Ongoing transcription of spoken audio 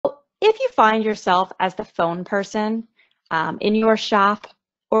if you find yourself as the phone person in your shop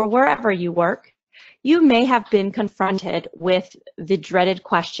or wherever you work, you may have been confronted with the dreaded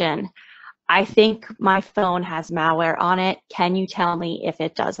question, I think my phone has malware on it. Can you tell me if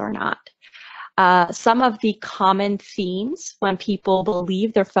it does or not? Some of the common themes when people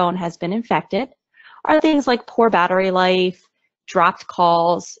believe their phone has been infected are things like poor battery life, dropped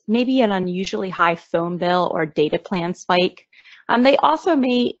calls, maybe an unusually high phone bill or data plan spike. They also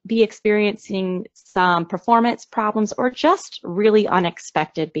may be experiencing some performance problems or just really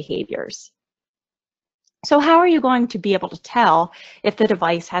unexpected behaviors. So how are you going to be able to tell if the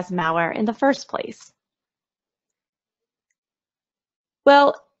device has malware in the first place?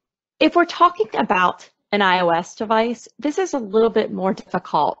 Well, if we're talking about an iOS device, this is a little bit more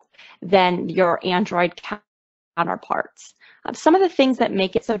difficult than your Android counterparts. Some of the things that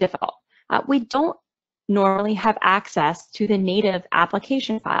make it so difficult, we don't normally have access to the native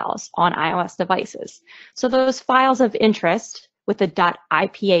application files on iOS devices. So those files of interest with the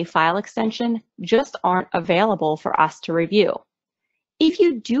 .ipa file extension just aren't available for us to review. If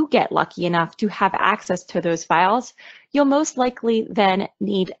you do get lucky enough to have access to those files, you'll most likely then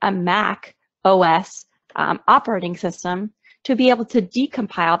need a Mac OS operating system to be able to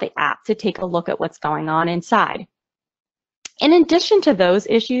decompile the app to take a look at what's going on inside. In addition to those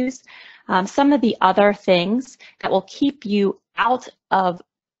issues, some of the other things that will keep you out of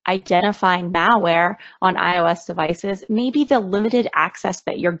identifying malware on iOS devices may be the limited access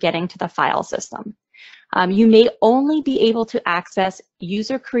that you're getting to the file system. You may only be able to access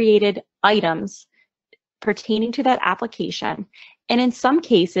user-created items pertaining to that application, and in some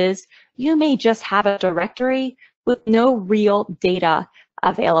cases, you may just have a directory with no real data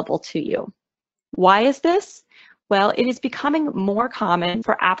available to you. Why is this? Well, it is becoming more common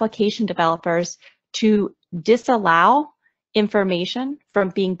for application developers to disallow information from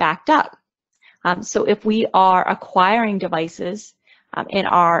being backed up. So if we are acquiring devices in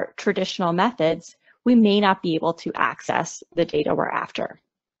our traditional methods, we may not be able to access the data we're after.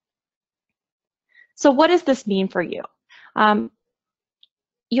 So what does this mean for you?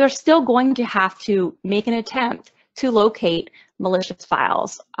 You're still going to have to make an attempt to locate malicious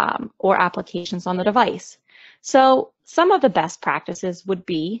files or applications on the device. So some of the best practices would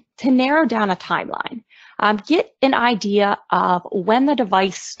be to narrow down a timeline. Get an idea of when the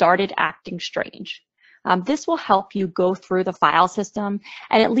device started acting strange. This will help you go through the file system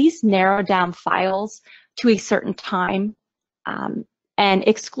and at least narrow down files to a certain time and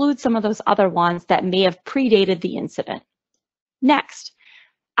exclude some of those other ones that may have predated the incident. Next,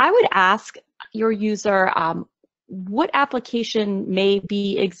 I would ask your user what application may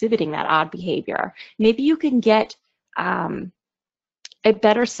be exhibiting that odd behavior. Maybe you can get a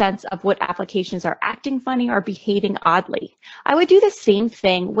better sense of what applications are acting funny or behaving oddly. I would do the same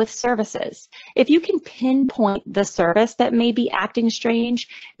thing with services. If you can pinpoint the service that may be acting strange,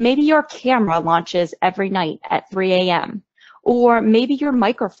 maybe your camera launches every night at 3 a.m. or maybe your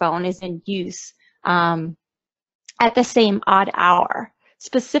microphone is in use at the same odd hour,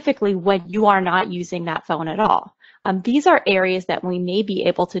 specifically when you are not using that phone at all. These are areas that we may be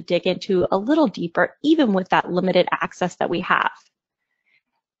able to dig into a little deeper, even with that limited access that we have.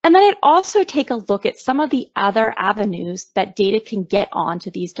 And then I'd also take a look at some of the other avenues that data can get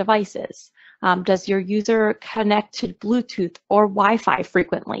onto these devices. Does your user connect to Bluetooth or Wi-Fi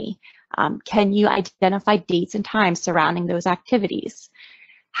frequently? Can you identify dates and times surrounding those activities?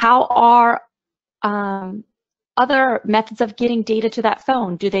 How are other methods of getting data to that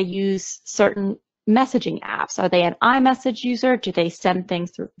phone? Do they use certain messaging apps? Are they an iMessage user? Do they send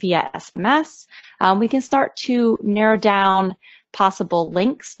things via SMS? We can start to narrow down possible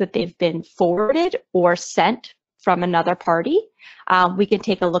links that they've been forwarded or sent from another party. We can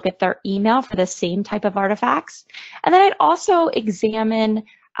take a look at their email for the same type of artifacts. And then I'd also examine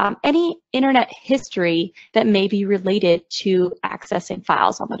any internet history that may be related to accessing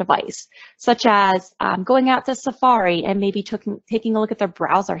files on the device, such as going out to Safari and maybe taking a look at their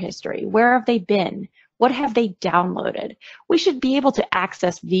browser history. Where have they been? What have they downloaded? We should be able to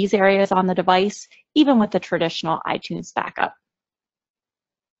access these areas on the device, even with the traditional iTunes backup.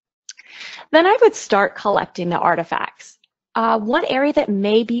 Then I would start collecting the artifacts. One area that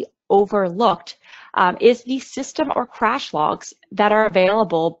may be overlooked is the system or crash logs that are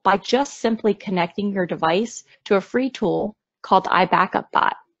available by just simply connecting your device to a free tool called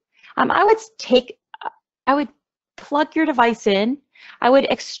iBackupBot. I would plug your device in. I would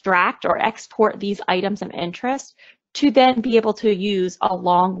extract or export these items of interest to then be able to use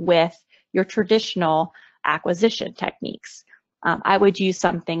along with your traditional acquisition techniques. I would use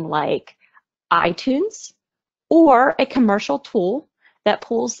something like iTunes or a commercial tool that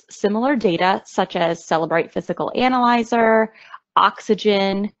pulls similar data such as Celebrate Physical Analyzer,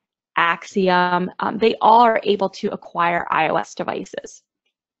 Oxygen, Axiom. They all are able to acquire iOS devices.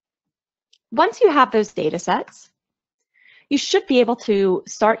 Once you have those data sets, you should be able to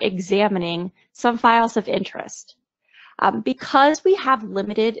start examining some files of interest. Because we have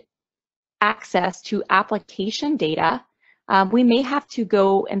limited access to application data, we may have to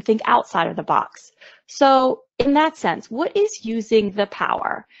go and think outside of the box. So in that sense, what is using the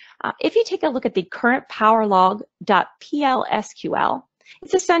power? If you take a look at the current powerlog.plsql,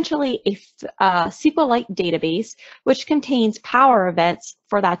 it's essentially a SQLite database which contains power events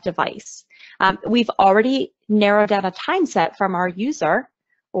for that device. We've already narrowed down a time set from our user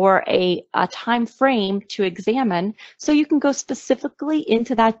or a time frame to examine, so you can go specifically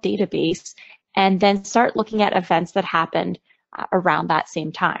into that database and then start looking at events that happened around that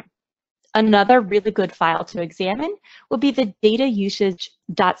same time. Another really good file to examine would be the data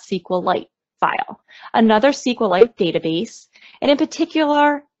usage.sqlite file, another SQLite database, and in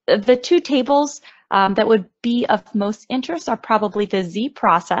particular, the two tables that would be of most interest are probably the Z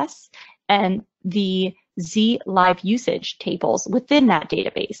process and the Z live usage tables within that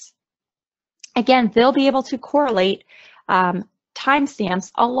database. Again, they'll be able to correlate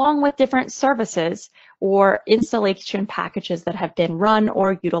timestamps along with different services or installation packages that have been run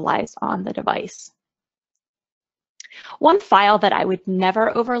or utilized on the device. One file that I would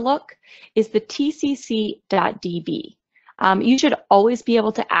never overlook is the TCC.db. You should always be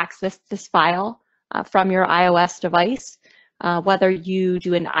able to access this file from your iOS device, whether you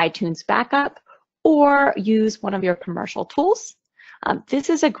do an iTunes backup or use one of your commercial tools. This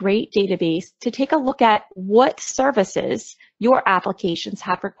is a great database to take a look at what services your applications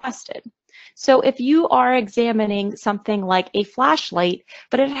have requested. So if you are examining something like a flashlight,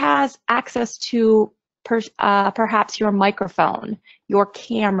 but it has access to perhaps your microphone, your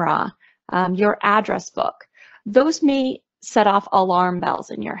camera, your address book, those may set off alarm bells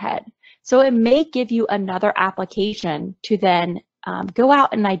in your head. So it may give you another application to then go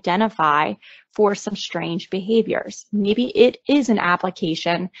out and identify for some strange behaviors. Maybe it is an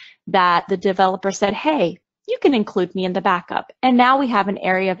application that the developer said, hey, you can include me in the backup. And now we have an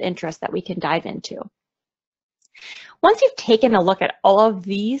area of interest that we can dive into. Once you've taken a look at all of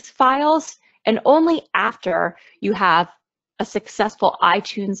these files, and only after you have a successful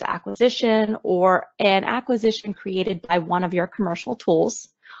iTunes acquisition or an acquisition created by one of your commercial tools,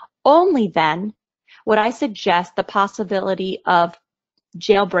 only then would I suggest the possibility of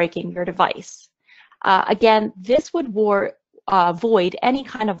jailbreaking your device. Again, this would void any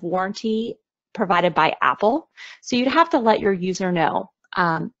kind of warranty provided by Apple. So you'd have to let your user know.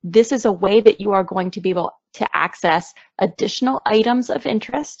 This is a way that you are going to be able to access additional items of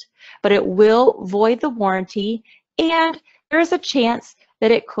interest, but it will void the warranty, and there is a chance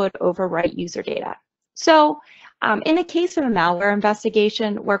that it could overwrite user data. So in the case of a malware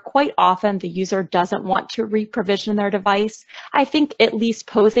investigation, where quite often the user doesn't want to re-provision their device, I think at least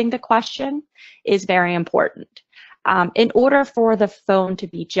posing the question is very important. In order for the phone to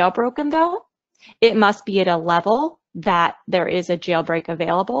be jailbroken, though, it must be at a level that there is a jailbreak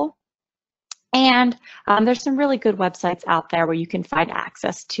available. And there's some really good websites out there where you can find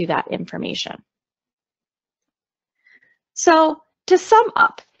access to that information. So to sum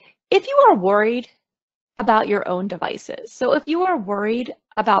up, if you are worried about your own devices, so if you are worried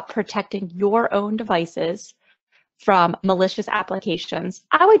about protecting your own devices from malicious applications,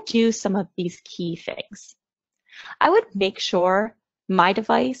 I would do some of these key things. I would make sure my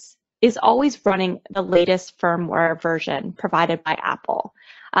device is always running the latest firmware version provided by Apple.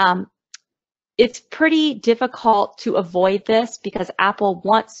 It's pretty difficult to avoid this because Apple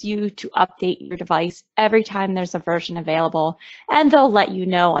wants you to update your device every time there's a version available, and they'll let you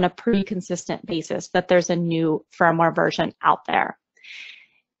know on a pretty consistent basis that there's a new firmware version out there.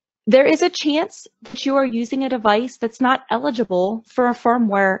 There is a chance that you are using a device that's not eligible for a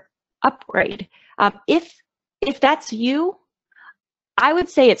firmware upgrade. If that's you, I would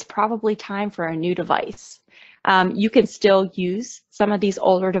say it's probably time for a new device. You can still use some of these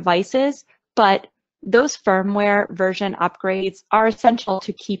older devices, but those firmware version upgrades are essential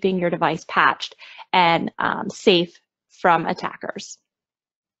to keeping your device patched and safe from attackers.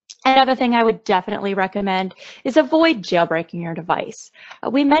 Another thing I would definitely recommend is avoid jailbreaking your device.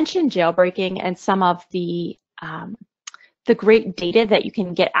 We mentioned jailbreaking and some of the great data that you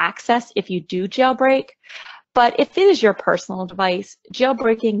can get access if you do jailbreak. But if it is your personal device,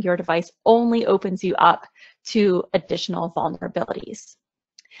 jailbreaking your device only opens you up to additional vulnerabilities.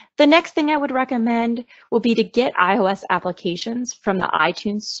 The next thing I would recommend will be to get iOS applications from the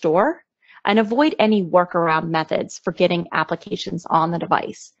iTunes store. and avoid any workaround methods for getting applications on the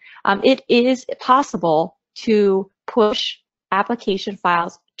device. It is possible to push application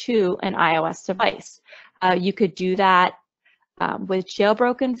files to an iOS device. You could do that with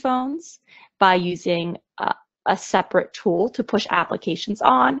jailbroken phones by using a separate tool to push applications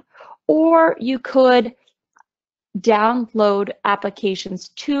on, or you could download applications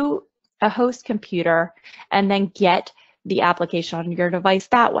to a host computer and then get the application on your device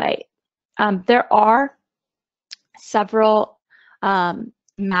that way. There are several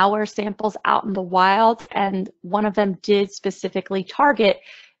malware samples out in the wild, and one of them did specifically target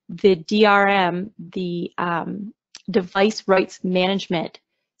the DRM, the device rights management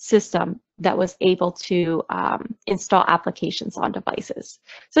system that was able to install applications on devices.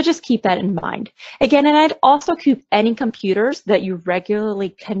 So just keep that in mind. Again, and I'd also keep any computers that you regularly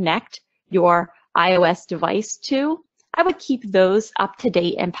connect your iOS device to. I would keep those up to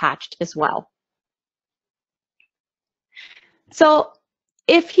date and patched as well. So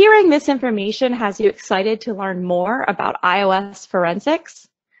if hearing this information has you excited to learn more about iOS forensics,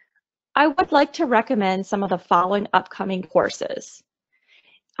 I would like to recommend some of the following upcoming courses.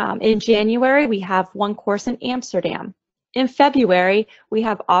 In January, we have one course in Amsterdam. In February, we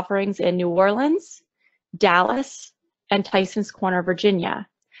have offerings in New Orleans, Dallas, and Tysons Corner, Virginia.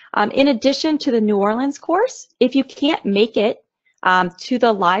 In addition to the New Orleans course, if you can't make it to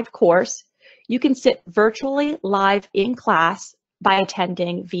the live course, you can sit virtually live in class by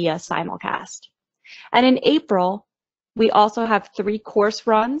attending via simulcast. And in April, we also have 3 course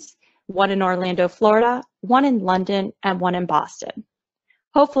runs, one in Orlando, Florida, one in London, and one in Boston.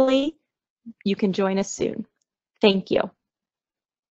 Hopefully, you can join us soon. Thank you.